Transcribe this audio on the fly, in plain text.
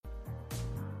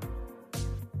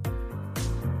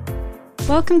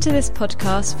Welcome to this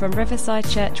podcast from Riverside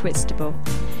Church Whitstable.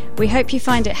 We hope you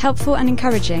find it helpful and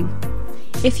encouraging.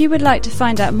 If you would like to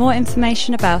find out more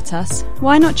information about us,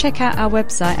 why not check out our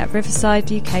website at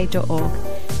riversideuk.org,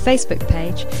 Facebook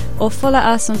page, or follow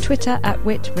us on Twitter at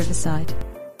 @WhitRiverside.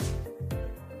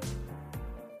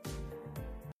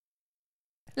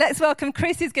 Let's welcome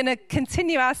Chris, who's going to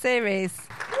continue our series.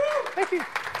 Thank you.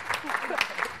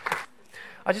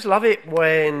 I just love it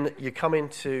when you come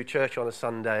into church on a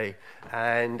Sunday,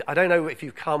 and I don't know if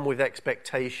you come with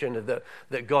expectation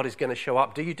that God is going to show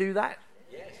up. Do you do that?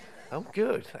 Yes. Oh,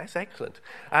 good. That's excellent.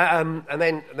 And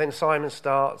then Simon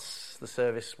starts the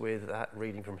service with that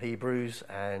reading from Hebrews,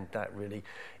 and that really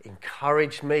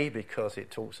encouraged me because it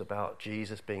talks about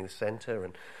Jesus being the centre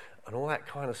and all that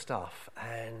kind of stuff.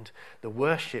 And the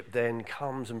worship then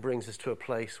comes and brings us to a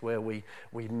place where we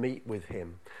meet with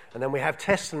him. And then we have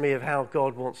testimony of how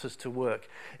God wants us to work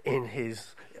in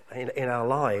our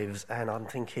lives. And I'm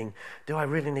thinking, do I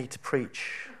really need to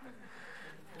preach?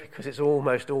 Because it's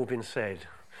almost all been said.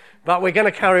 But we're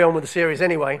going to carry on with the series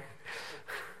anyway.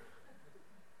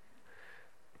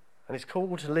 And it's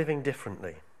called Living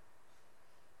Differently.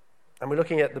 And we're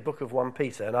looking at the book of 1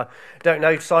 Peter. And I don't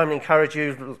know if Simon encouraged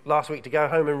you last week to go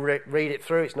home and read it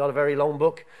through. It's not a very long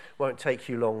book. Won't take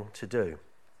you long to do.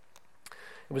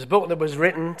 It was a book that was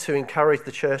written to encourage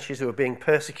the churches who were being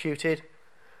persecuted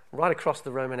right across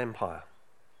the Roman Empire.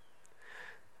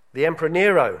 The Emperor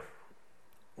Nero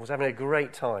was having a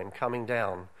great time coming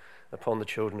down upon the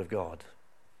children of God.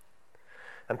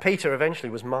 And Peter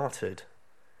eventually was martyred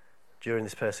during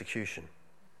this persecution.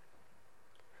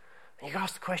 You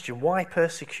ask the question, why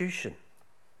persecution?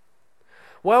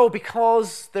 Well,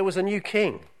 because there was a new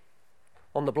king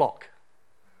on the block.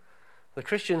 The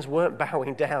Christians weren't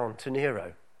bowing down to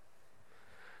Nero.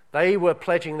 They were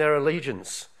pledging their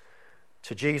allegiance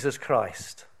to Jesus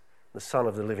Christ, the Son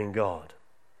of the living God.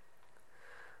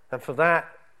 And for that,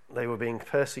 they were being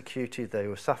persecuted, they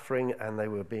were suffering, and they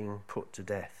were being put to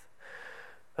death.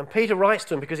 And Peter writes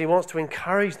to them because he wants to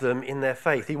encourage them in their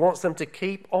faith. He wants them to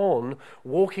keep on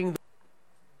walking.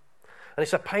 And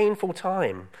it's a painful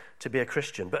time to be a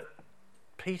Christian. But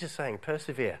Peter's saying,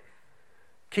 persevere.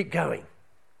 Keep going.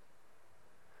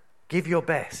 Give your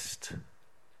best.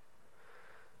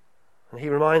 And he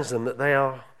reminds them that they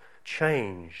are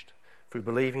changed through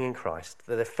believing in Christ,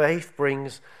 that their faith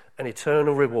brings an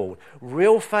eternal reward.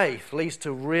 Real faith leads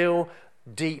to real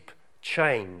deep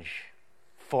change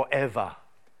forever.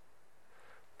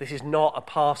 This is not a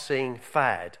passing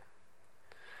fad.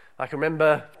 I can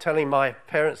remember telling my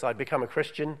parents I'd become a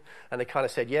Christian, and they kind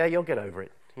of said, yeah, you'll get over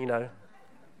it, you know.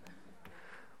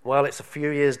 Well, it's a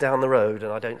few years down the road,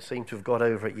 and I don't seem to have got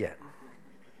over it yet.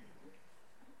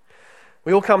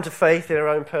 We all come to faith in our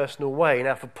own personal way.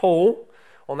 Now, for Paul,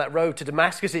 on that road to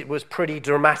Damascus, it was pretty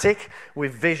dramatic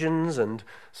with visions, and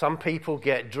some people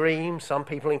get dreams, some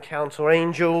people encounter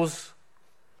angels.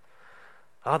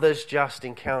 Others just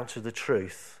encounter the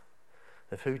truth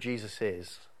of who Jesus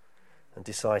is and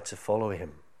decide to follow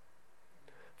him.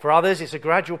 For others, it's a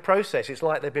gradual process. It's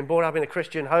like they've been brought up in a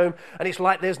Christian home, and it's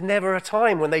like there's never a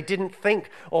time when they didn't think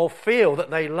or feel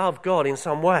that they love God in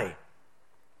some way.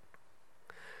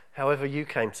 However you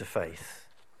came to faith,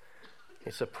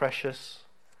 it's a precious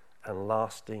and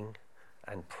lasting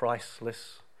and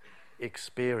priceless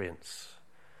experience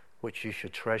which you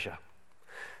should treasure.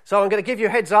 So I'm going to give you a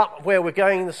heads up where we're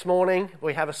going this morning.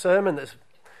 We have a sermon that's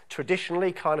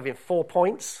traditionally kind of in 4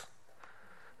 points.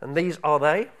 And these are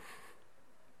they.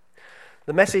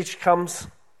 The message comes,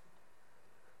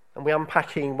 and we're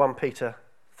unpacking 1 Peter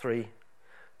 3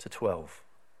 to 12.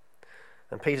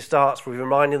 And Peter starts with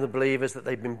reminding the believers that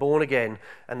they've been born again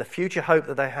and the future hope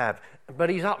that they have.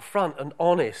 But he's upfront and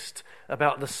honest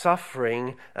about the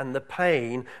suffering and the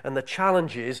pain and the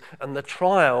challenges and the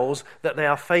trials that they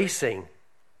are facing.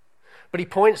 But he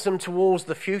points them towards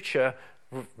the future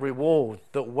reward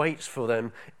that waits for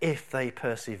them if they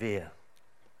persevere.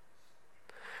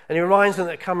 And he reminds them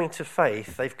that coming to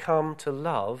faith, they've come to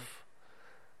love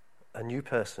a new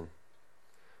person.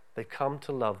 They've come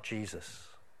to love Jesus.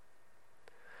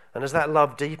 And as that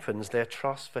love deepens, their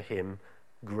trust for him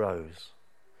grows.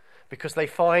 Because they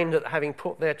find that having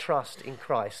put their trust in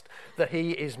Christ, that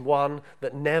he is one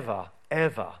that never,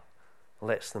 ever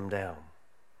lets them down.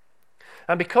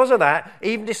 And because of that,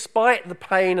 even despite the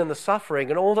pain and the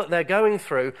suffering and all that they're going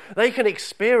through, they can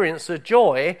experience a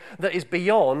joy that is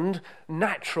beyond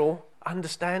natural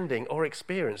understanding or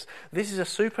experience. This is a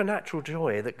supernatural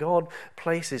joy that God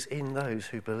places in those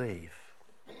who believe.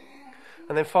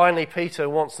 And then finally, Peter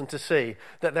wants them to see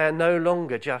that they're no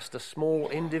longer just a small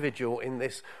individual in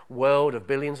this world of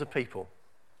billions of people,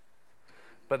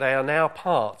 but they are now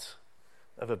part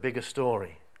of a bigger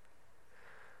story.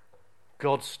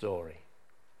 God's story.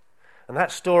 And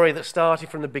that story that started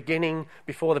from the beginning,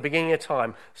 before the beginning of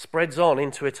time, spreads on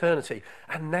into eternity.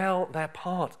 And now they're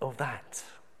part of that.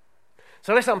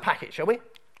 So let's unpack it, shall we?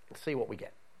 Let's see what we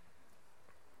get.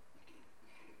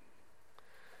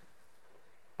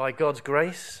 By God's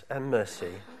grace and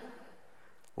mercy,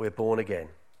 we're born again.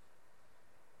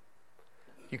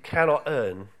 You cannot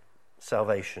earn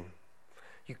salvation.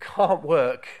 You can't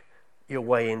work your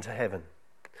way into heaven.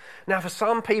 Now, for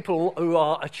some people who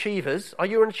are achievers, are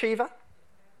you an achiever?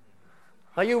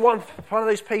 Are you one of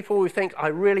those people who think, I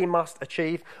really must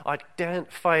achieve, I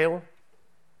daren't fail?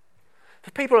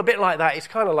 For people a bit like that, it's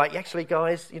kind of like, actually,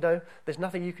 guys, there's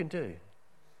nothing you can do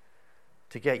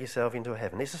to get yourself into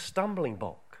heaven. It's a stumbling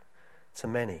block to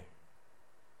many.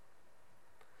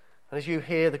 And as you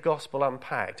hear the gospel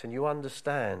unpacked and you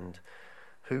understand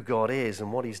who God is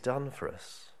and what he's done for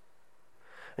us,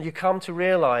 and you come to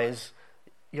realize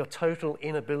your total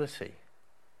inability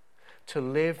to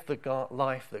live the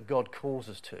life that God calls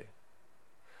us to,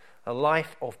 a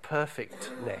life of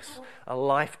perfectness, a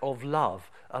life of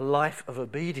love, a life of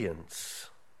obedience,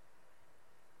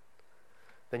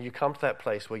 then you come to that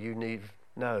place where you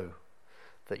know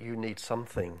that you need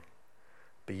something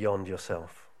beyond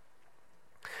yourself.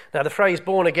 Now, the phrase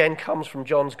born again comes from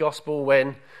John's Gospel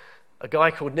when a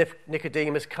guy called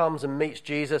Nicodemus comes and meets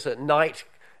Jesus at night.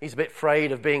 He's a bit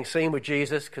afraid of being seen with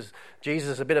Jesus because Jesus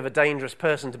is a bit of a dangerous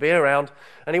person to be around.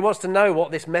 And he wants to know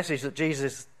what this message that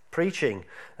Jesus is preaching.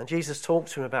 And Jesus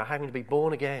talks to him about having to be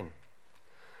born again.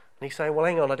 And he's saying, well,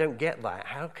 hang on, I don't get that.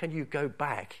 How can you go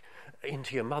back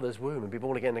into your mother's womb and be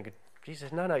born again? And Jesus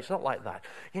says, no, it's not like that.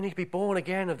 You need to be born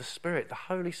again of the Spirit, the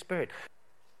Holy Spirit.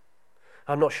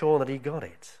 I'm not sure that he got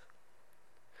it.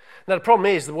 Now, the problem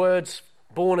is the words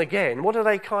born again, what do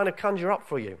they kind of conjure up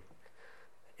for you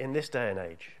in this day and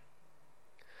age?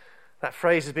 That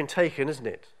phrase has been taken, isn't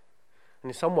it? And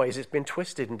in some ways it's been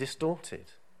twisted and distorted.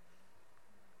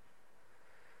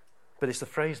 But it's the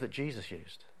phrase that Jesus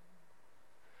used.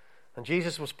 And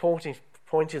Jesus was pointing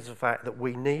to the fact that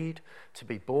we need to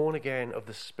be born again of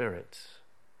the Spirit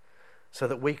so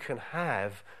that we can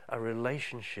have a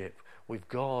relationship with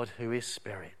God who is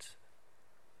Spirit.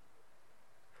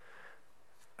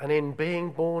 And in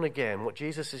being born again, what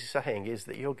Jesus is saying is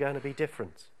that you're going to be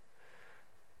different.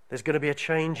 There's going to be a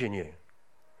change in you.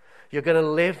 You're going to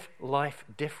live life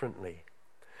differently.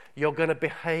 You're going to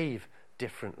behave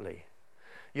differently.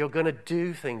 You're going to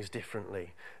do things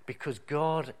differently because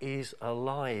God is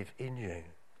alive in you.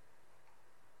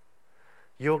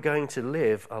 You're going to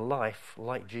live a life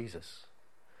like Jesus.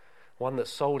 One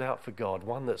that's sold out for God.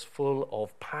 One that's full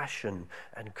of passion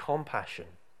and compassion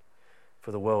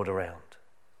for the world around.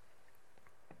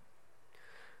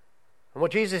 And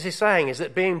what Jesus is saying is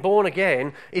that being born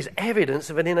again is evidence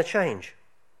of an inner change.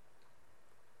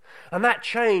 And that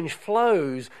change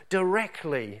flows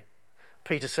directly,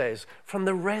 Peter says, from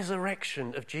the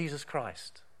resurrection of Jesus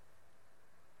Christ.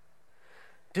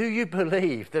 Do you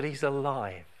believe that he's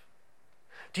alive?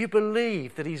 Do you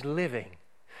believe that he's living?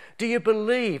 Do you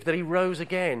believe that he rose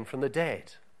again from the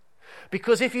dead?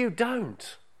 Because if you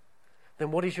don't,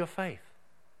 then what is your faith?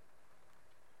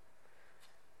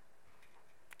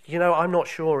 I'm not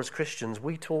sure as Christians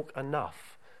we talk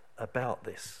enough about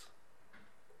this.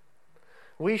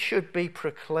 We should be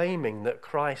proclaiming that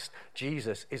Christ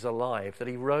Jesus is alive, that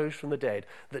he rose from the dead,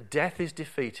 that death is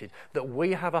defeated, that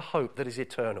we have a hope that is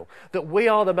eternal, that we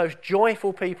are the most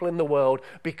joyful people in the world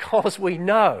because we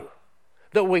know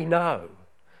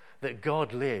that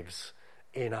God lives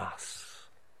in us.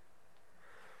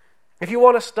 If you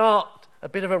want to start a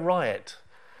bit of a riot,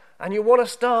 and you want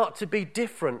to start to be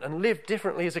different and live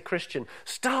differently as a Christian,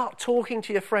 start talking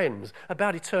to your friends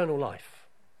about eternal life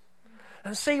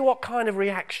and see what kind of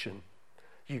reaction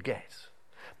you get.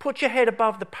 Put your head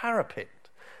above the parapet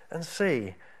and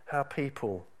see how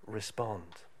people respond.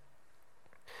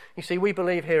 You see, we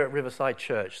believe here at Riverside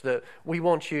Church that we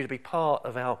want you to be part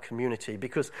of our community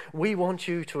because we want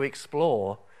you to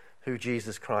explore who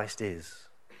Jesus Christ is.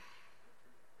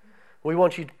 We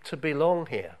want you to belong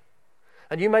here.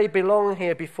 And you may belong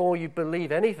here before you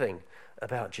believe anything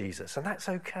about Jesus, and that's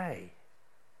okay.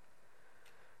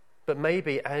 But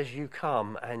maybe as you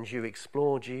come and you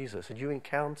explore Jesus and you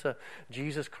encounter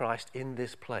Jesus Christ in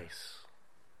this place,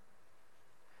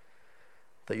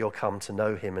 that you'll come to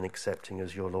know him and accept him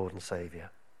as your Lord and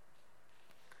Saviour.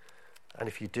 And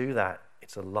if you do that,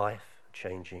 it's a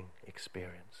life-changing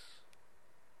experience.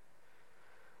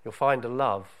 You'll find a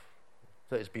love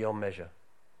that is beyond measure.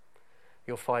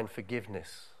 You'll find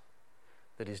forgiveness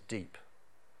that is deep.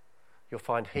 You'll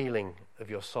find healing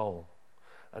of your soul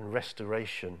and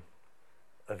restoration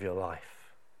of your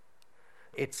life.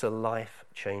 It's a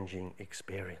life-changing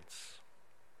experience.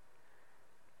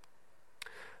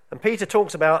 And Peter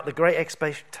talks about the great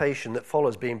expectation that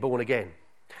follows being born again.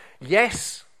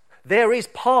 Yes, there is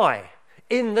pie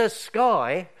in the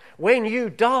sky when you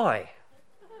die.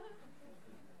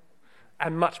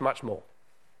 And much, much more.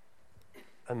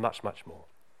 And much, much more.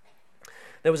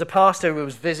 There was a pastor who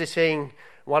was visiting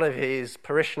one of his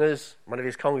parishioners, one of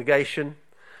his congregation.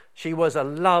 She was a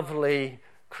lovely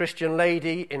Christian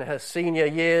lady in her senior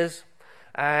years.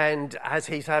 And as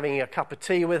he's having a cup of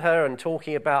tea with her and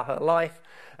talking about her life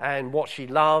and what she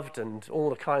loved and all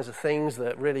the kinds of things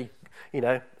that really,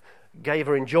 gave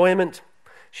her enjoyment,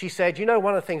 she said,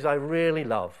 one of the things I really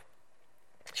love,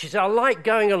 she said, I like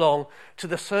going along to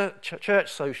the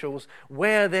church socials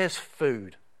where there's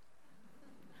food.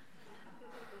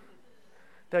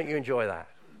 Don't you enjoy that?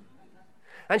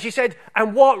 And she said,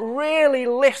 and what really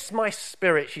lifts my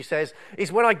spirit, she says,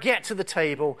 is when I get to the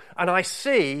table and I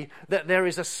see that there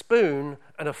is a spoon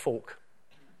and a fork.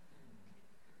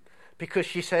 Because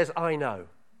she says, I know,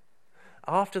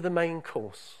 after the main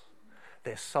course,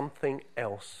 there's something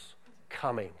else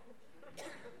coming.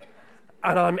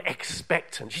 And I'm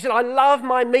expectant. She said, I love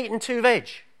my meat and 2 veg.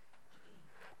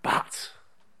 But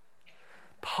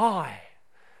pie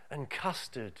and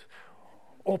custard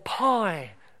or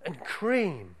pie and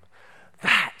cream,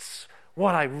 that's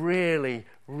what I really,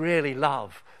 really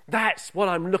love. That's what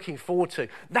I'm looking forward to.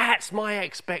 That's my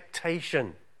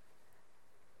expectation.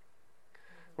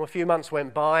 Well, a few months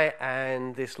went by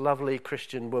and this lovely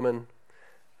Christian woman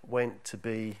went to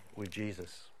be with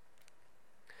Jesus.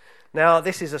 Now,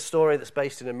 this is a story that's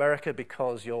based in America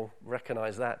because you'll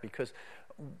recognize that, because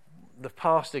the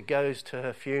pastor goes to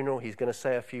her funeral. He's going to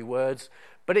say a few words,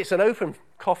 but it's an open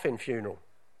coffin funeral.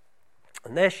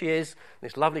 And there she is,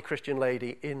 this lovely Christian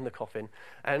lady in the coffin.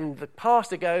 And the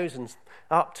pastor goes and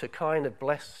up to kind of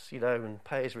bless, and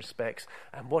pay his respects.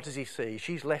 And what does he see?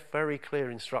 She's left very clear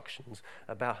instructions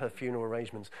about her funeral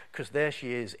arrangements, because there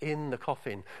she is in the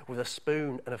coffin with a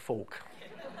spoon and a fork.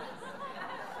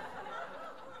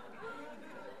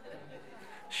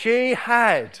 She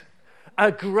had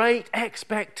a great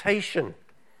expectation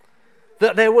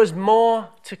that there was more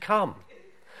to come,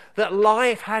 that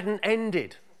life hadn't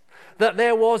ended, that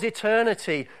there was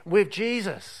eternity with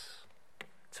Jesus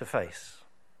to face.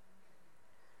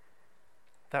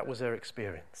 That was her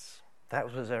experience.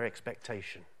 That was her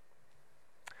expectation.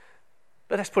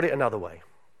 But let's put it another way.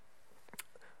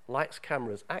 Lights,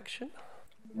 cameras, action.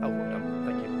 Oh, well done.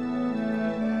 Thank you.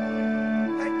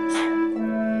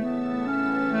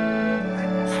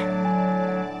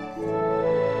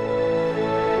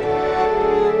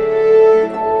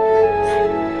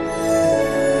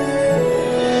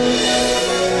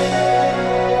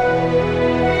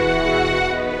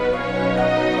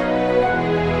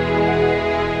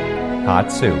 Hot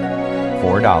soup,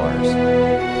 $4.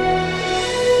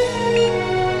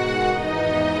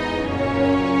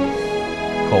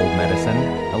 Cold medicine,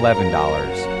 $11.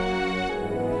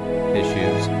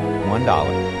 Tissues,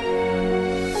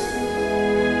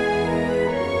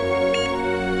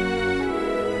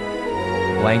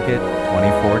 $1. Blanket,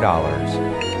 $24.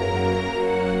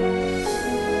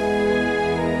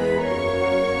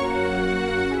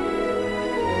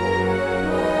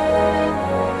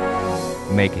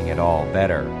 Making it all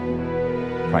better.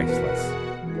 Priceless.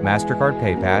 MasterCard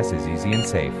PayPass is easy and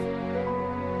safe.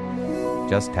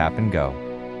 Just tap and go.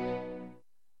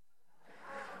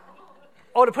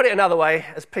 Or to put it another way,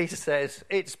 as Peter says,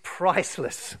 it's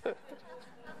priceless.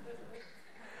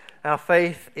 Our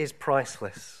faith is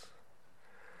priceless.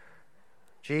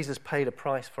 Jesus paid a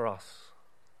price for us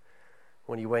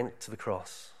when he went to the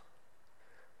cross,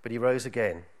 but he rose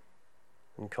again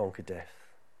and conquered death.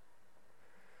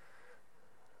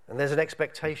 And there's an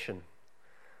expectation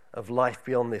of life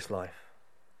beyond this life.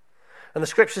 And the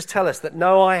scriptures tell us that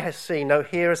no eye has seen, no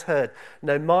ear has heard,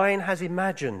 no mind has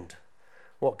imagined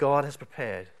what God has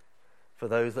prepared for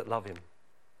those that love him.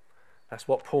 That's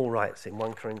what Paul writes in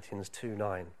 1 Corinthians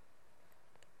 2:9.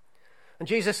 And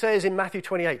Jesus says in Matthew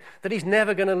 28 that he's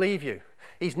never going to leave you.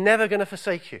 He's never going to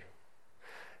forsake you.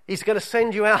 He's going to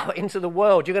send you out into the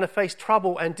world. You're going to face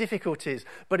trouble and difficulties,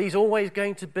 but he's always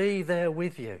going to be there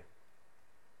with you.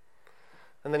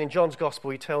 And then in John's Gospel,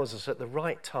 he tells us at the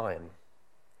right time,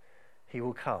 he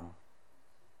will come.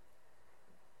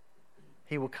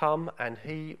 He will come and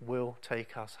he will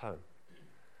take us home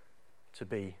to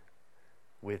be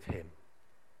with him,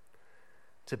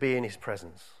 to be in his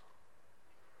presence.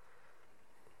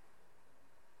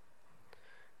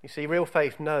 You see, real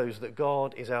faith knows that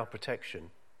God is our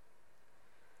protection.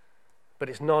 But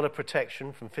it's not a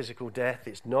protection from physical death.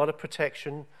 It's not a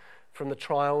protection from the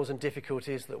trials and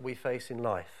difficulties that we face in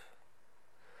life.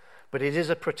 But it is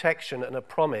a protection and a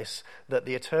promise that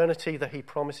the eternity that he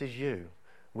promises you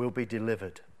will be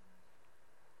delivered.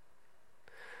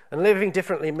 And living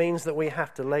differently means that we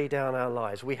have to lay down our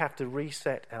lives. We have to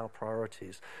reset our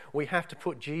priorities. We have to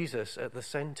put Jesus at the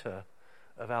centre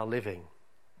of our living.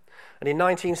 And in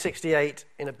 1968,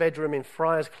 in a bedroom in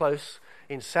Friars Close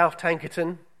in South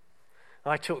Tankerton,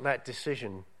 I took that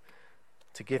decision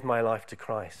to give my life to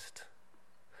Christ.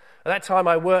 At that time,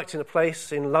 I worked in a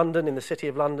place in London, in the city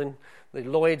of London, the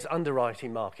Lloyd's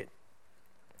underwriting market.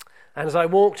 And as I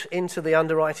walked into the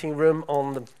underwriting room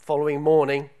on the following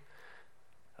morning,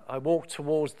 I walked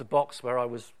towards the box where I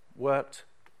was worked,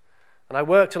 and I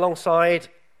worked alongside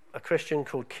a Christian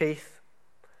called Keith,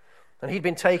 and he'd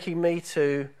been taking me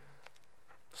to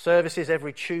services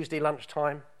every Tuesday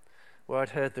lunchtime where I'd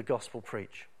heard the gospel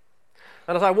preach.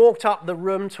 And as I walked up the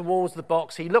room towards the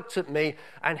box, he looked at me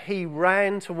and he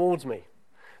ran towards me.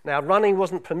 Now, running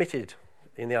wasn't permitted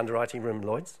in the underwriting room,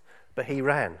 Lloyd's, but he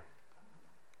ran.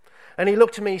 And he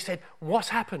looked at me and he said, "What's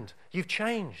happened? You've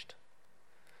changed."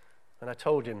 And I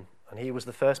told him, and he was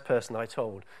the first person I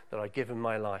told, that I'd given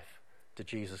my life to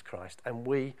Jesus Christ. And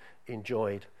we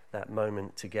enjoyed that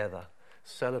moment together,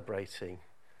 celebrating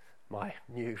my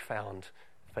newfound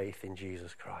faith in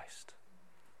Jesus Christ.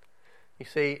 You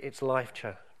see, it's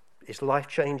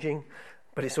life-changing,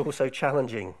 but it's also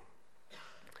challenging.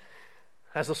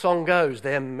 As the song goes,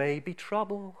 there may be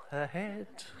trouble ahead.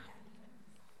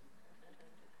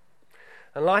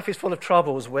 And life is full of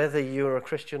troubles, whether you're a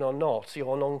Christian or not.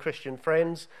 Your non-Christian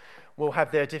friends will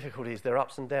have their difficulties, their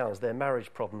ups and downs, their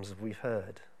marriage problems, as we've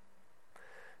heard.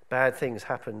 Bad things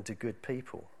happen to good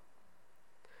people.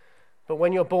 But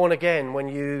when you're born again, when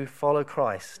you follow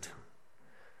Christ,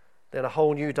 then a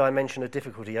whole new dimension of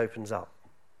difficulty opens up.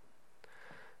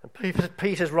 And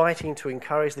Peter's writing to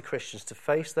encourage the Christians to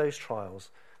face those trials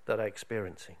that they're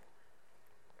experiencing.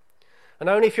 And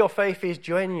only if your faith is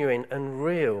genuine and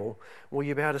real will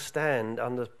you be able to stand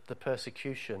under the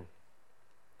persecution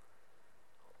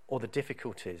or the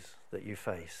difficulties that you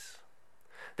face.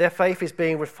 Their faith is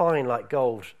being refined like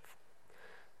gold,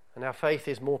 and our faith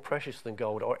is more precious than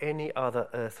gold or any other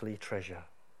earthly treasure.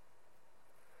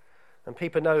 And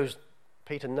Peter knows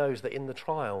that in the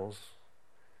trials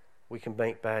we can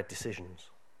make bad decisions.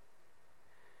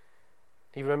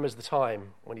 He remembers the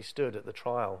time when he stood at the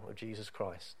trial of Jesus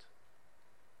Christ.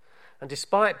 And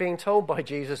despite being told by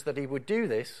Jesus that he would do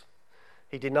this,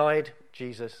 he denied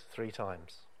Jesus 3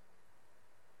 times.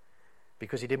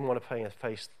 Because he didn't want to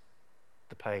face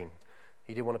the pain.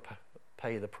 He didn't want to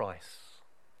pay the price.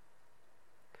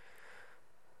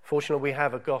 Fortunately, we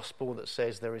have a gospel that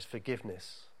says there is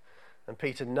forgiveness. And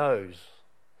Peter knows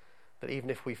that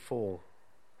even if we fall,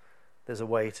 there's a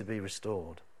way to be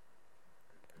restored.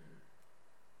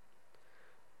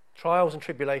 Trials and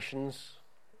tribulations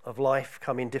of life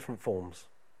come in different forms.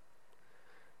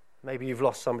 Maybe you've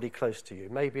lost somebody close to you.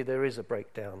 Maybe there is a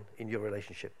breakdown in your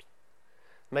relationships.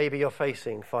 Maybe you're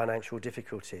facing financial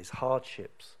difficulties,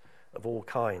 hardships of all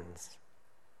kinds.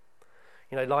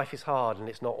 You know, life is hard and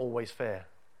it's not always fair.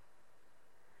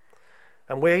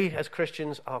 And we as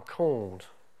Christians are called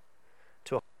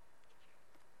to...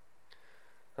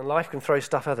 And life can throw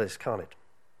stuff at us, can't it?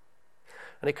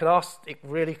 And it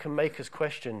really can make us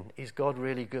question, is God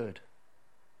really good?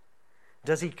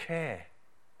 Does he care?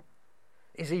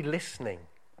 Is he listening?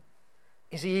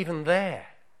 Is he even there?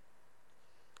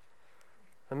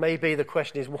 And maybe the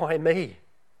question is, why me?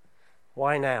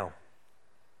 Why now?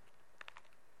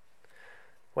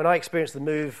 When I experienced the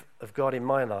move of God in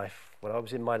my life, when I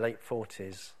was in my late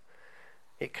 40s,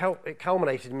 it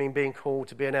culminated in me being called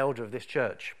to be an elder of this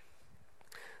church.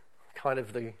 Kind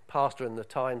of the pastor and the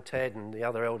time, Ted and the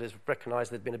other elders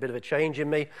recognised there'd been a bit of a change in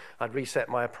me. I'd reset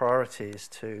my priorities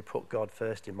to put God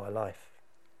first in my life.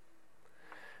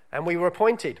 And we were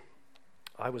appointed.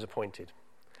 I was appointed.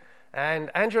 And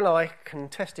Andrew and I can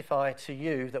testify to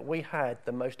you that we had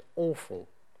the most awful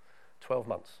 12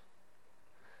 months.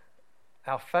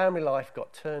 Our family life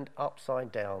got turned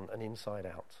upside down and inside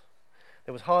out.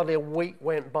 There was hardly a week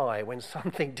went by when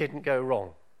something didn't go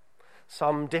wrong.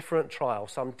 Some different trial,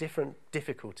 some different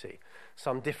difficulty,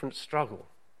 some different struggle.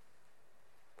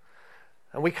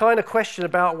 And we kind of question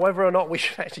about whether or not we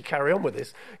should actually carry on with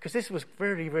this, because this was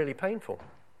really, really painful.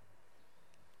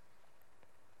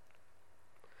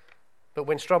 But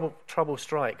when trouble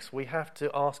strikes, we have to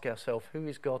ask ourselves, who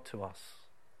is God to us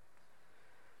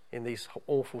in these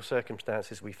awful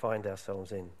circumstances we find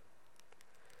ourselves in?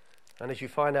 And as you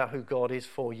find out who God is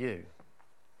for you,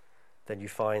 then you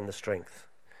find the strength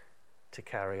to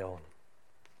carry on.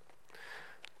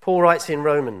 Paul writes in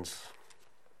Romans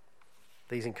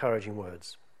these encouraging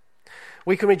words.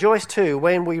 We can rejoice too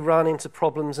when we run into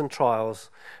problems and trials,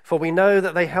 for we know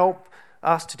that they help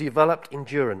us to develop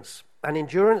endurance. And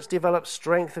endurance develops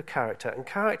strength of character, and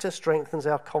character strengthens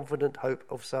our confident hope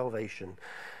of salvation.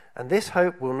 And this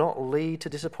hope will not lead to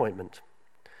disappointment,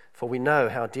 for we know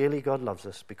how dearly God loves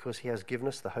us because he has given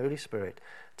us the Holy Spirit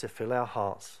to fill our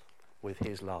hearts with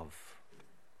his love.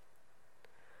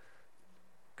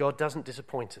 God doesn't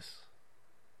disappoint us.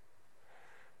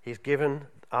 He's given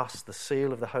us the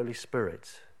seal of the Holy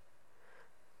Spirit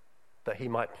that he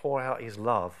might pour out his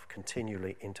love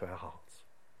continually into our hearts.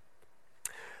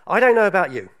 I don't know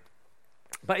about you,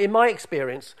 but in my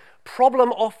experience,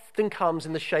 problem often comes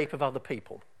in the shape of other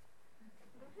people.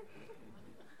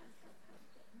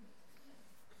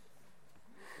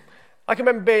 I can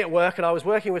remember being at work and I was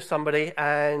working with somebody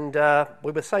and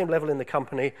we were the same level in the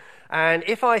company, and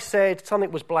if I said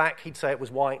something was black, he'd say it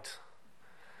was white.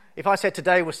 If I said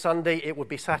today was Sunday, it would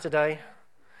be Saturday.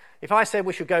 If I said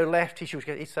we should go left,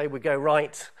 he'd say we'd go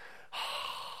right.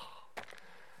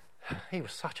 He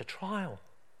was such a trial.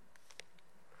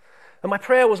 And my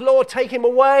prayer was, Lord, take him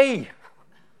away.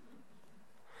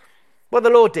 Well,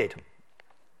 the Lord did.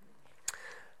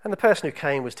 And the person who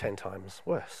came was 10 times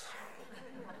worse.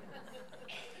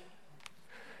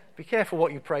 Be careful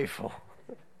what you pray for.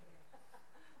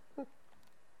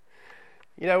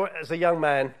 You know, as a young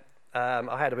man,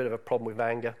 I had a bit of a problem with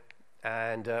anger.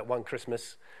 And one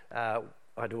Christmas, I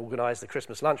had to organise the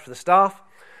Christmas lunch for the staff.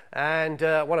 And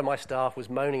one of my staff was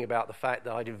moaning about the fact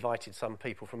that I'd invited some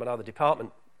people from another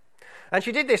department. And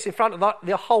she did this in front of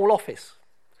the whole office,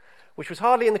 which was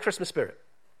hardly in the Christmas spirit.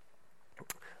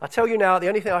 I tell you now, the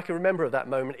only thing I can remember of that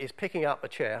moment is picking up a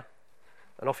chair,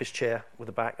 an office chair with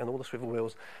a back and all the swivel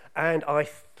wheels, and I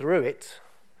threw it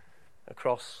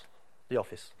across the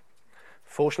office.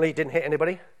 Fortunately, it didn't hit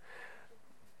anybody,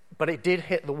 but it did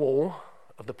hit the wall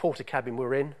of the porter cabin we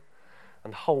were in,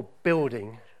 and the whole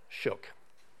building shook.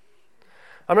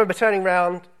 I remember turning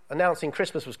around, announcing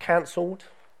Christmas was cancelled,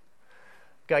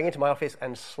 going into my office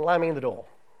and slamming the door,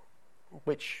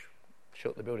 which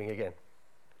shook the building again.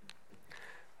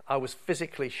 I was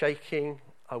physically shaking.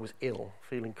 I was ill,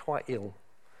 feeling quite ill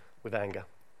with anger.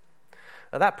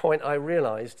 At that point, I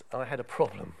realised I had a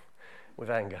problem with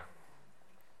anger.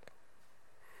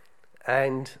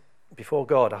 And before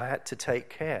God, I had to take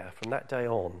care from that day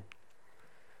on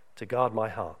to guard my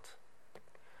heart,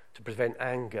 to prevent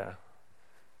anger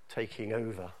taking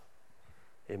over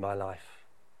in my life.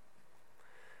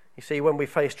 You see, when we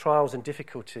face trials and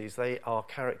difficulties, they are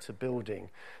character building,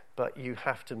 but you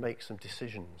have to make some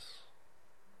decisions,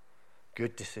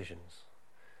 good decisions,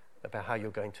 about how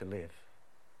you're going to live.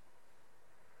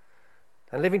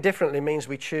 And living differently means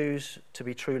we choose to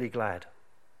be truly glad.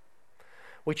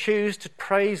 We choose to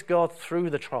praise God through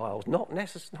the trials, not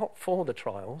for the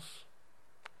trials,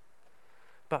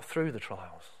 but through the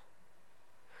trials.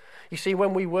 You see,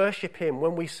 when we worship him,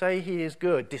 when we say he is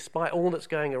good, despite all that's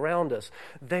going around us,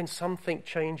 then something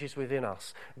changes within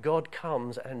us. God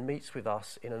comes and meets with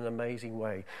us in an amazing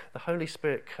way. The Holy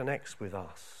Spirit connects with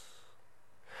us.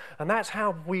 And that's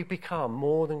how we become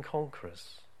more than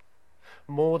conquerors,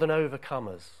 more than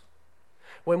overcomers.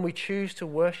 When we choose to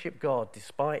worship God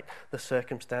despite the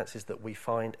circumstances that we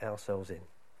find ourselves in.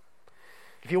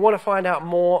 If you want to find out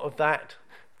more of that,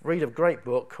 read a great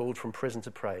book called From Prison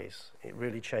to Praise. It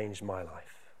really changed my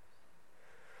life.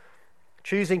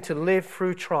 Choosing to live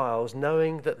through trials,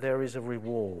 knowing that there is a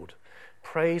reward.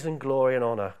 Praise and glory and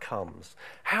honour comes.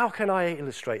 How can I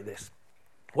illustrate this?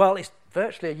 Well, it's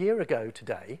virtually a year ago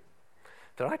today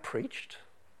that I preached.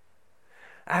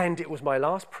 And it was my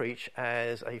last preach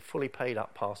as a fully paid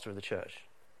up pastor of the church.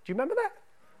 Do you remember that?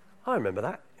 I remember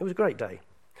that. It was a great day.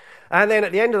 And then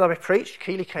at the end of the preach,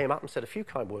 Keely came up and said a few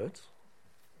kind words.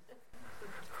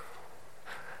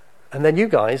 And then you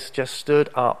guys just stood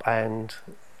up and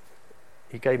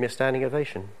you gave me a standing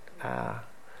ovation,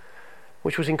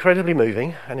 which was incredibly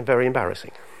moving and very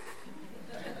embarrassing.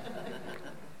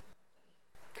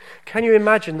 Can you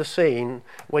imagine the scene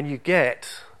when you get,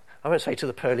 I won't say to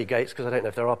the pearly gates because I don't know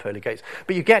if there are pearly gates,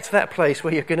 but you get to that place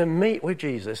where you're going to meet with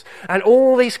Jesus and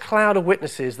all these cloud of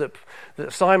witnesses that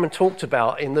Simon talked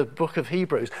about in the book of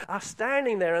Hebrews are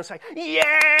standing there and saying,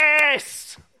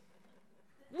 yes,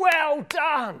 well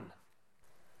done.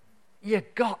 You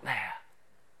got there.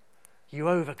 You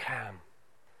overcame.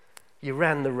 You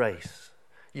ran the race.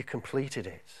 You completed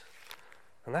it.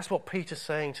 And that's what Peter's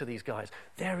saying to these guys.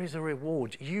 There is a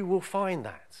reward. You will find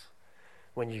that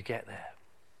when you get there.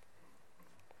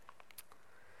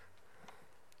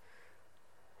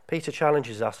 Peter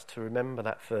challenges us to remember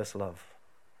that first love.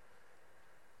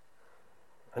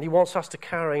 And he wants us to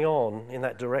carry on in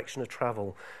that direction of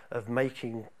travel of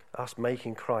making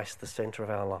Christ the centre of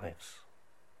our lives.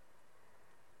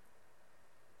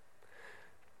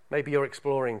 Maybe you're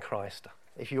exploring Christ.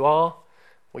 If you are,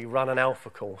 we run an Alpha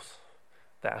course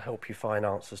that will help you find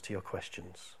answers to your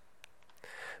questions.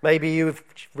 Maybe you've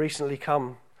recently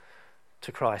come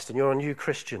to Christ and you're a new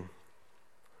Christian.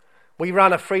 We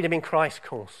run a Freedom in Christ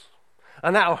course,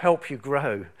 and that will help you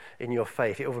grow in your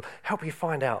faith. It will help you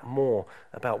find out more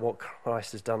about what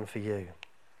Christ has done for you.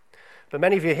 But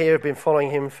many of you here have been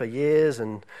following him for years,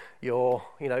 and you're,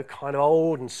 kind of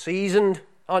old and seasoned,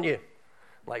 aren't you?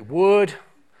 Like wood,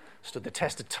 stood the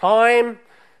test of time,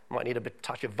 might need a bit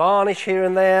touch of varnish here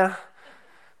and there,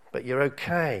 but you're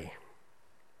okay.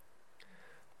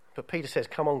 But Peter says,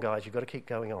 come on guys, you've got to keep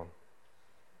going on.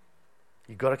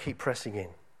 You've got to keep pressing in.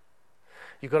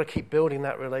 You've got to keep building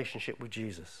that relationship with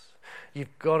Jesus.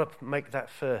 You've got to make that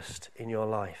first in your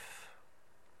life.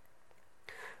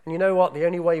 And you know what? The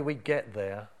only way we get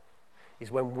there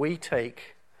is when we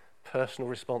take personal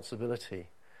responsibility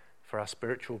for our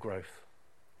spiritual growth.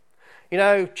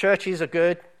 Churches are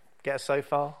good, get us so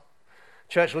far.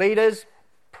 Church leaders,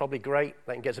 probably great,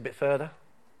 they can get us a bit further.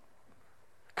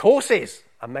 Courses,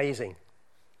 amazing.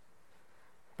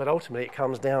 But ultimately it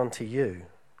comes down to you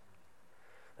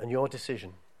and your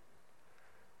decision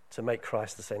to make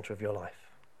Christ the centre of your life.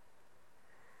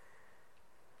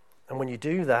 And when you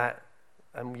do that,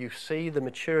 and you see the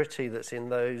maturity that's in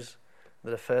those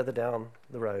that are further down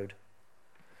the road.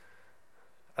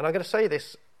 And I'm going to say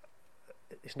this,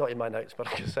 it's not in my notes, but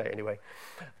I'm going to say it anyway.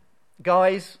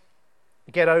 Guys,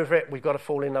 get over it. We've got to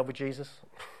fall in love with Jesus.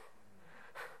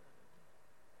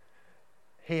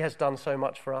 He has done so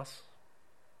much for us.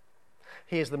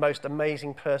 He is the most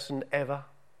amazing person ever.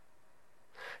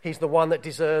 He's the one that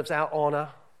deserves our honour.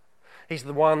 He's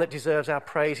the one that deserves our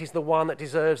praise. He's the one that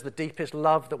deserves the deepest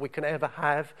love that we can ever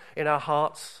have in our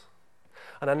hearts.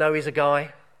 And I know he's a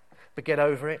guy, but get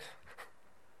over it.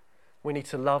 We need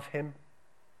to love him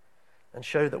and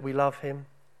show that we love him.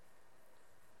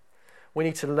 We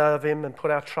need to love him and put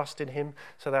our trust in him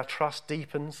so that our trust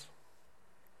deepens.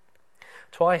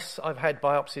 Twice I've had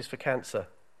biopsies for cancer,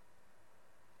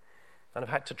 and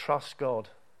I've had to trust God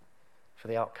for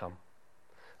the outcome.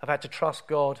 I've had to trust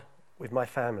God with my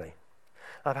family.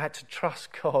 I've had to trust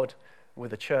God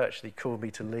with the church that he called me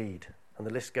to lead. And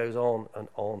the list goes on and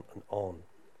on and on.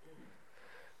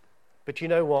 But you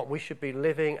know what? We should be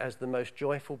living as the most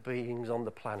joyful beings on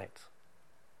the planet.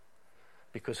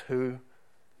 Because who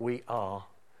we are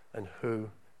and who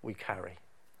we carry.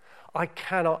 I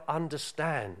cannot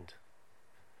understand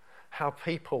how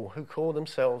people who call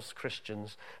themselves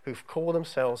Christians, who call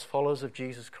themselves followers of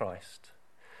Jesus Christ,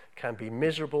 can be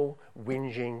miserable,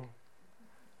 whinging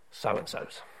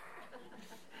so-and-sos.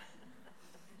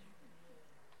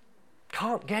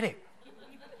 Can't get it.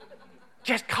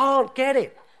 Just can't get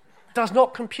it. Does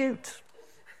not compute.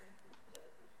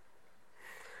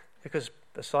 Because,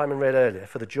 as Simon read earlier,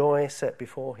 for the joy set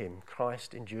before him,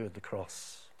 Christ endured the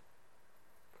cross.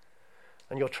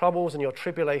 And your troubles and your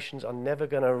tribulations are never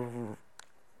going to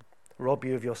rob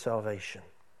you of your salvation.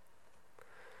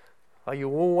 Are you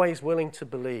always willing to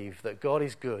believe that God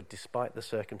is good despite the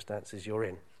circumstances you're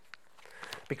in?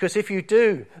 Because if you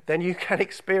do, then you can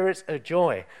experience a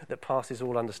joy that passes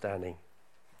all understanding.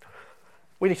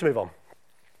 We need to move on,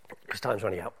 because time's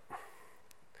running out. You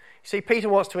see, Peter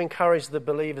wants to encourage the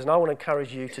believers, and I want to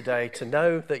encourage you today to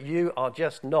know that you are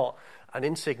just not an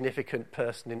insignificant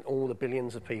person in all the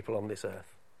billions of people on this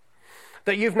earth.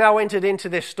 That you've now entered into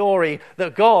this story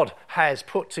that God has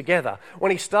put together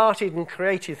when he started and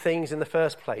created things in the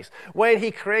first place. When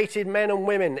he created men and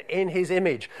women in his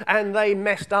image, and they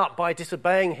messed up by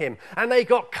disobeying him, and they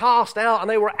got cast out, and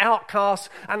they were outcasts,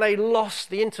 and they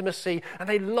lost the intimacy, and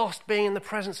they lost being in the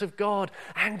presence of God.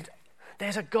 And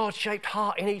there's a God-shaped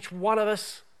heart in each one of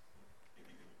us.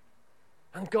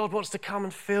 And God wants to come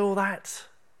and fill that.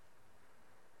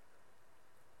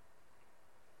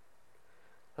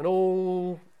 And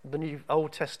all the New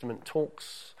Old Testament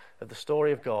talks of the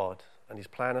story of God and his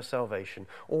plan of salvation,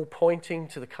 all pointing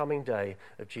to the coming day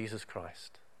of Jesus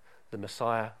Christ, the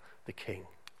Messiah, the King,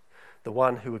 the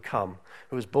one who would come,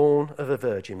 who was born of a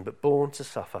virgin, but born to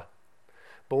suffer,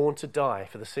 born to die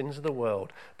for the sins of the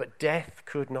world, but death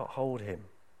could not hold him.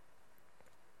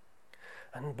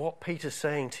 And what Peter's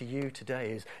saying to you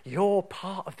today is, you're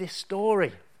part of this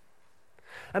story.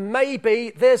 And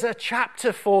maybe there's a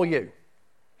chapter for you.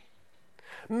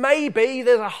 Maybe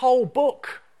there's a whole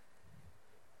book.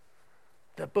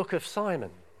 The book of Simon.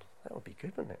 That would be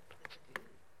good, wouldn't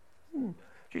it?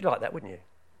 You'd like that, wouldn't you?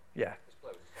 Yeah.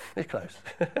 It's close.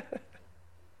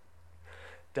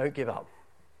 Don't give up.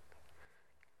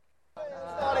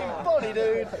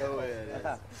 funny, dude.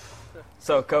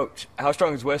 So, Coach, how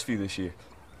strong is Westview this year?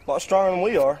 A lot stronger than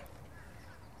we are.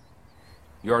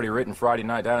 You already written Friday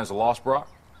night down as a loss, Brock?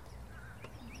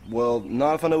 Well,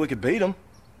 not if I know we could beat them.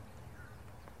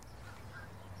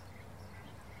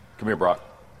 Come here, Brock.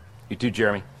 You too,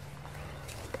 Jeremy.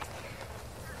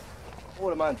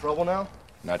 What, am I in trouble now?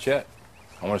 Not yet.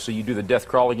 I want to see you do the death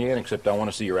crawl again, except I want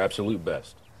to see your absolute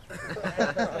best.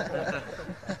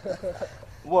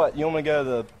 What, you want me to go to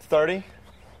the 30?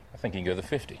 I think you can go to the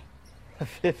 50.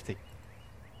 50.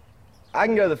 I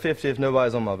can go to the 50 if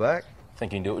nobody's on my back. I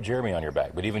think you can do it with Jeremy on your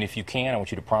back. But even if you can, I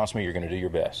want you to promise me you're going to do your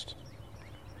best.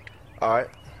 All right.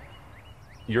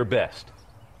 Your best.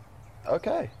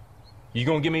 Okay. You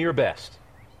going to give me your best?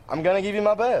 I'm going to give you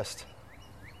my best.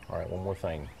 All right, one more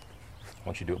thing. I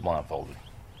want you to do it blindfolded.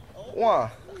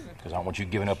 Why? Because I don't want you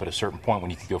giving up at a certain point when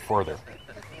you could go further.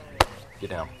 Get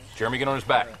down. Jeremy, get on his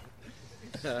back.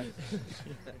 Now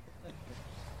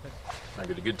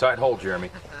get a good tight hold, Jeremy.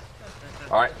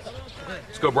 All right.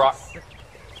 Let's go, Brock.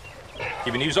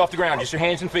 Keep your knees off the ground, just your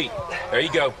hands and feet. There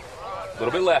you go. A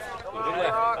little bit left. A little bit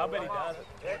left. I bet he does.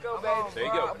 There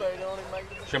you go.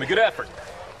 Show me good effort.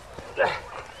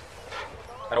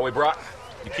 That way, Brock.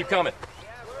 You keep coming.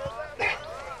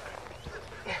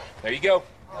 There you go.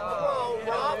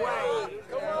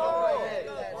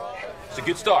 It's a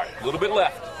good start. A little bit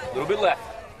left. A little bit left.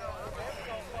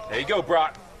 There you go,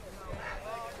 Brock.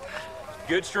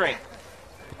 Good strength.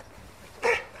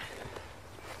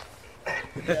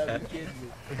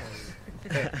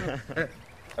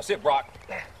 That's it, Brock.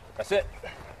 That's it.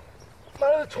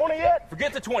 Not at the 20 yet?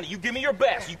 Forget the 20. You give me your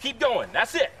best. You keep going.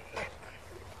 That's it.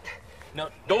 No,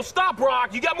 don't stop,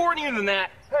 Brock. You got more in you than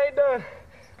that. I ain't done.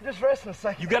 I'm just resting a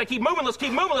second. You got to keep moving. Let's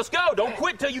keep moving. Let's go. Don't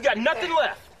quit till you got nothing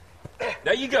left.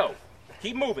 There you go.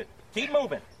 Keep moving. Keep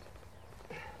moving.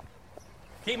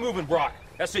 Keep moving, Brock.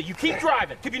 That's it. You keep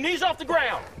driving. Keep your knees off the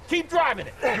ground. Keep driving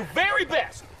it. Your very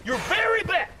best. Your very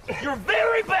best. Your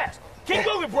very best. Keep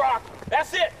moving, Brock.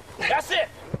 That's it. That's it.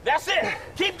 That's it.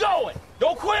 Keep going.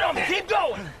 Don't quit on me. Keep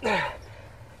going.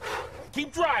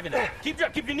 Keep driving it. Keep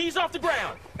your knees off the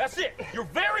ground. That's it. Your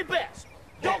very best.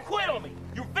 Don't quit on me.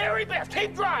 Your very best.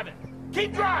 Keep driving.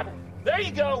 Keep driving. There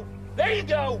you go. There you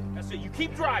go. That's it. You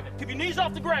keep driving. Keep your knees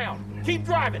off the ground. Keep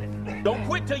driving it. Don't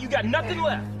quit till you got nothing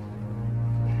left.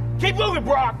 Keep moving,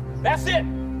 Brock. That's it.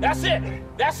 That's it.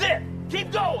 That's it.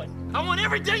 Keep going. I want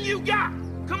everything you got.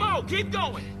 Come on, keep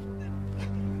going.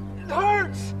 It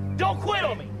hurts. Don't quit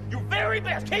on me. Your very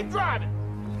best. Keep driving.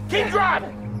 Keep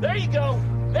driving. There you go.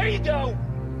 There you go.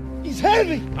 He's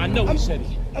heavy. I know he's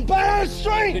heavy. I'm bad out of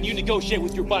strength. Then you negotiate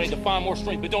with your body to find more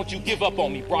strength, but don't you give up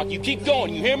on me, Brock. You keep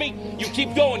going, you hear me? You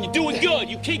keep going. You're doing good.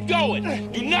 You keep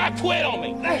going. Do not quit on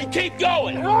me. You keep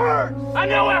going. It hurts. I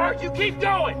know it hurts. You keep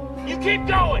going. You keep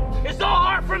going. It's all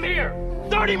hard from here.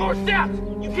 30 more steps.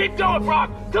 You keep going, Brock.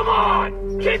 Come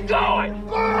on. Keep going.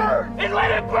 Burn. And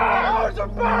let it burn. My arms are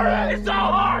burning. It's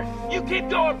all hard. You keep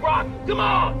going, Brock. Come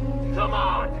on. Come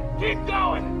on. Keep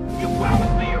going. You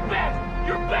promised me your best.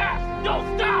 Your best.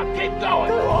 Don't stop. Keep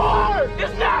going. Too hard.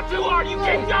 It's not too hard. You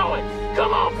keep going.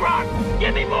 Come on, Brock.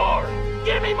 Give me more.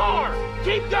 Give me more.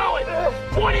 Keep going.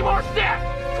 20 more steps.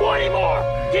 20 more.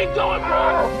 Keep going,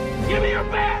 Brock. Give me your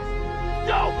best.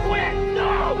 Don't quit.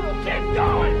 No. Keep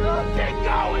going. Keep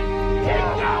going. Keep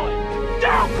going.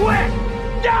 Don't quit.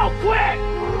 Don't quit.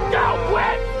 Don't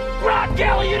quit. Brock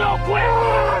Kelly, you don't quit.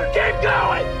 Keep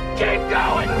going. Keep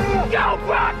going. Go,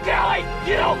 Brock Kelly.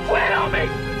 You don't quit on me.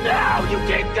 No, you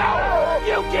keep going.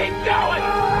 You keep going.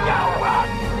 Go, Brock.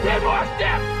 10 more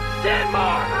steps. 10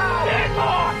 more. 10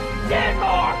 more. 10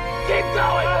 more. Keep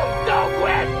going. Don't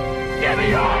quit. Give me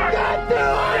yours.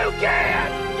 You can.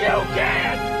 You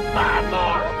can. 5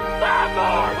 more. 5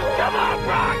 more. Come on,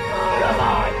 Brock. Come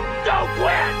on. Don't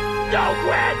quit. Don't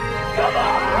quit. Come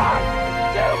on, Brock.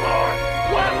 2 more.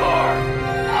 1 more.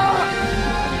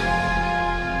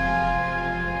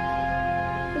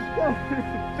 Let's go to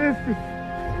 50.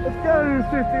 Let's go to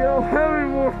 50. I don't have any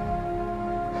more.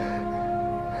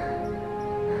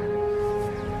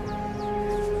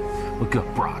 Look up,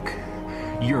 Brock.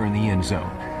 You're in the end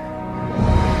zone.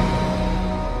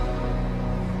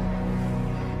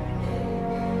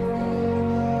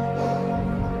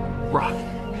 Brock,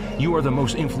 you are the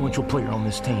most influential player on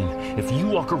this team. If you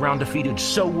walk around defeated,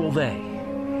 so will they.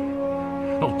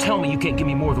 Don't tell me you can't give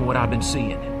me more than what I've been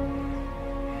seeing.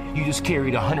 You just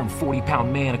carried a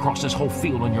 140-pound man across this whole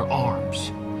field on your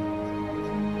arms.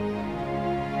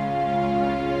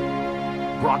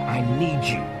 Brock, I need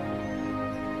you.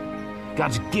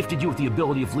 God's gifted you with the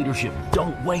ability of leadership.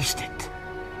 Don't waste it.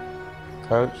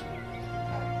 Coach?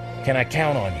 Can I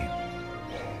count on you?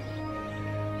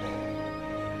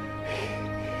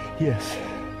 Yes.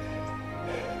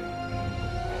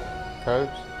 Coach,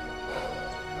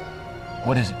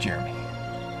 What is it, Jeremy?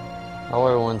 I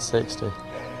weigh 160.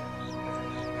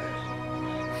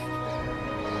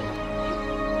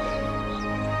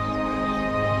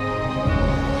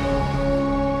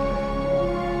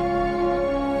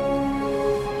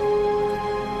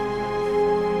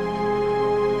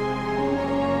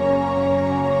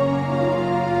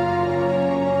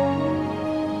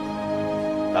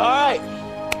 All right.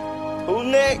 Who's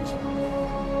next?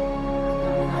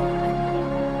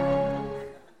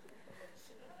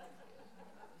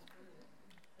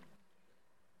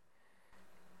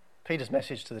 Peter's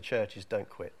message to the church is don't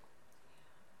quit.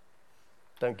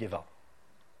 Don't give up.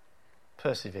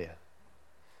 Persevere.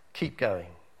 Keep going.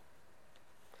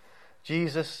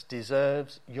 Jesus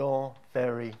deserves your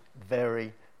very,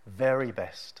 very, very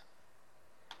best.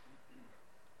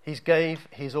 He's gave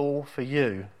his all for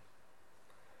you.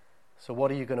 So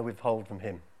what are you going to withhold from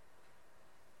him?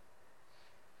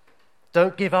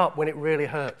 Don't give up when it really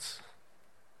hurts.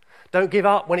 Don't give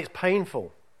up when it's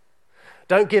painful.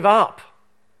 Don't give up.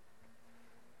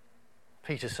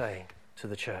 Peter's saying to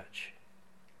the church,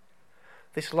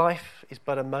 this life is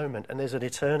but a moment and there's an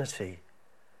eternity.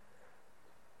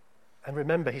 And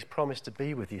remember, he's promised to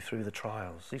be with you through the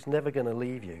trials. He's never going to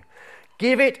leave you.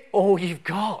 Give it all you've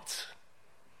got.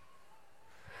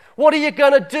 What are you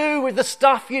going to do with the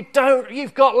stuff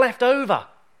you've got left over?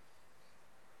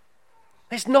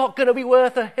 It's not going to be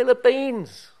worth a hill of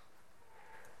beans.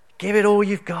 Give it all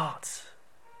you've got.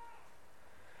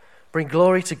 Bring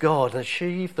glory to God and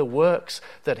achieve the works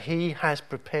that he has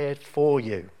prepared for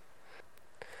you.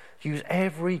 Use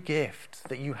every gift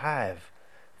that you have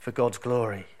for God's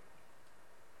glory.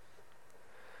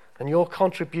 And your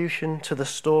contribution to the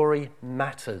story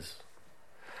matters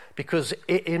because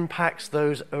it impacts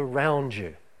those around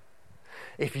you.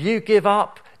 If you give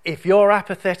up, if you're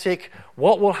apathetic,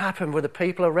 what will happen with the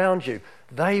people around you?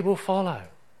 They will follow.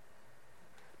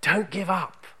 Don't give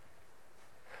up.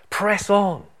 Press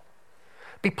on.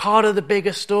 Be part of the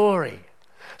bigger story.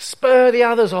 Spur the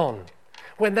others on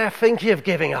when they're thinking of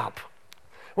giving up,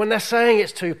 when they're saying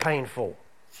it's too painful.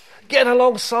 Get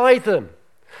alongside them.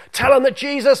 Tell them that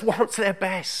Jesus wants their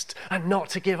best and not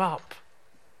to give up.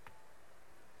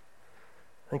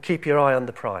 And keep your eye on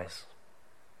the prize.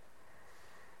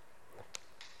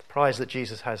 The prize that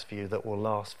Jesus has for you that will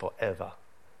last forever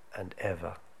and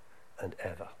ever and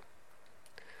ever.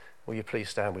 Will you please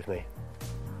stand with me?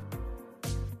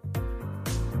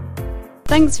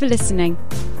 Thanks for listening.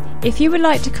 If you would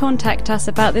like to contact us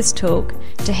about this talk,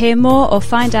 to hear more or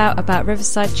find out about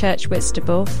Riverside Church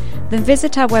Whitstable, then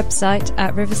visit our website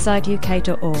at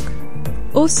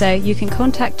riversideuk.org. Also, you can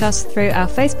contact us through our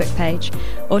Facebook page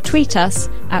or tweet us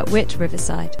at Whit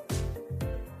Riverside.